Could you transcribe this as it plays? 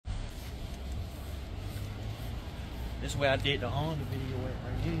This way I did the Honda video right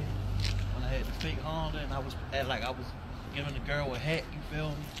here. When I had the fake Honda and I was giving the girl a hat, you feel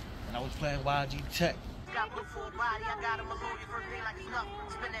me? And I was playing YG Tech. Got blue full body, I got him a load first thing like it's nothing.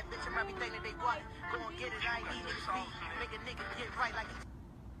 Spend that bitch on everything that they want. Go and get it, I ain't need niggas beat. Make a nigga get right like it's...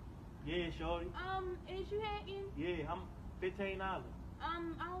 Yeah, shorty. Is you hacking? Yeah, I'm $15. I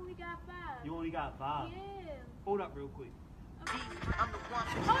only got 5. You only got 5? Yeah. Hold up real quick. Okay. I'm the one.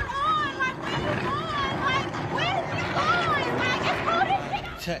 Hold on, like where you going? Like where's you going? Like just hold this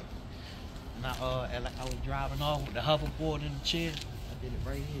shit. Tech. And I was driving off with the hoverboard in the chair. I did it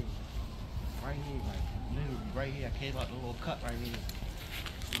right here. Right here, like literally right here. I came out the little cut right here.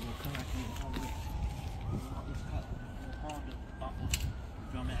 The little cut I came out with. This cut with the Honda bumper. You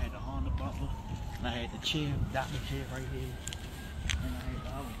feel me? I had the Honda bumper. And I had the chair, doctor chair right here. And I had the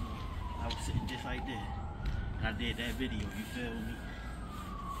hoverboard. I was sitting just like that. And I did that video, you feel me?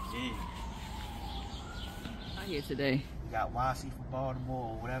 Yeah. Out here today. We got YC from Baltimore,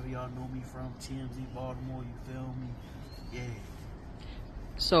 or whatever y'all know me from, Tmzbaltimore, you feel me? Yeah.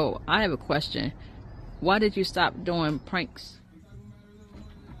 So I have a question. Why did you stop doing pranks?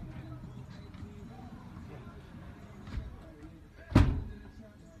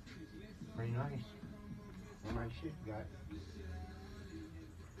 Pretty nice. Nice shit, guys.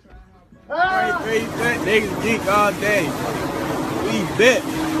 Niggas geek all day. We bit.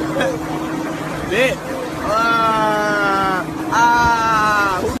 Bit.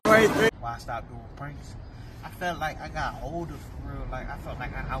 Why I stopped doing pranks? I felt like I got older for real. Like I felt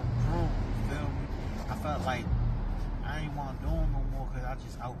like I outgrew, you feel me? I felt like I ain't want to do them no more because I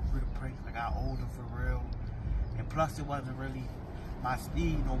just outgrew the pranks. I got older for real. And plus it wasn't really my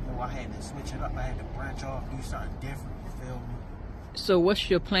speed no more. I had to switch it up. I had to branch off, do something different, you feel me? So what's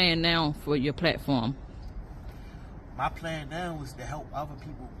your plan now for your platform? My plan now is to help other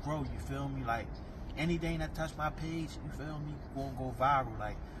people grow, you feel me? Like anything that touch my page, you feel me, gonna go viral.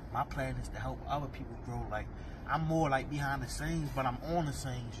 Like my plan is to help other people grow. Like I'm more like behind the scenes, but I'm on the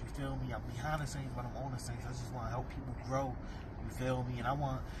scenes, you feel me? I'm behind the scenes, but I'm on the scenes. I just want to help people grow, you feel me? And I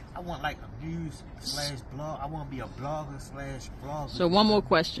want like a news / blog. I want to be a blogger / blogger. So one more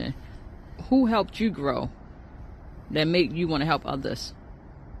question. Who helped you grow that make you want to help others?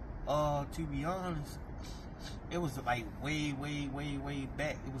 To be honest, it was like way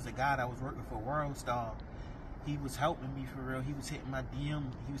back. It was a guy that was working for World Star. He was helping me for real. He was hitting my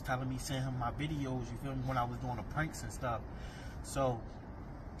DM. He was telling me send him my videos, you feel me, when I was doing the pranks and stuff. So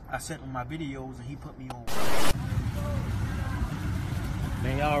I sent him my videos and he put me on.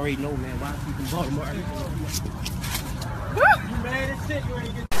 Man, y'all already know, man. Why keep in Baltimore? You mad as shit, you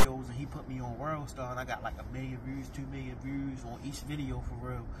ain't get videos and he put me on World Star and I got like 1 million views, 2 million views on each video for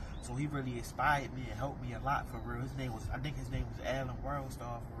real. So he really inspired me and helped me a lot for real. I think his name was Alan World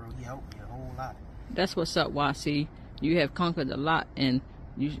Star for real. He helped me a whole lot. That's what's up, YC. You have conquered a lot, and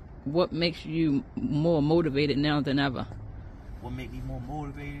what makes you more motivated now than ever? What made me more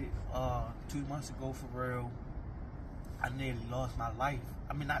motivated? 2 months ago for real, I nearly lost my life.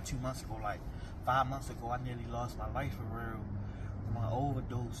 I mean, not 2 months ago, like 5 months ago, I nearly lost my life for real. From an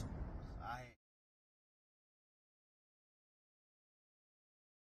overdose.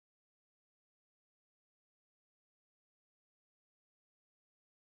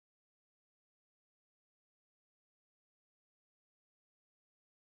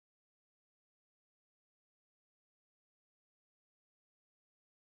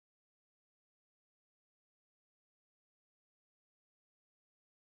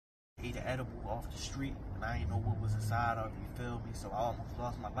 Ate an edible off the street and I didn't know what was inside of it, you feel me? So I almost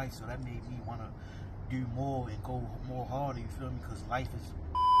lost my life, so that made me want to do more and go more harder, you feel me? Because life is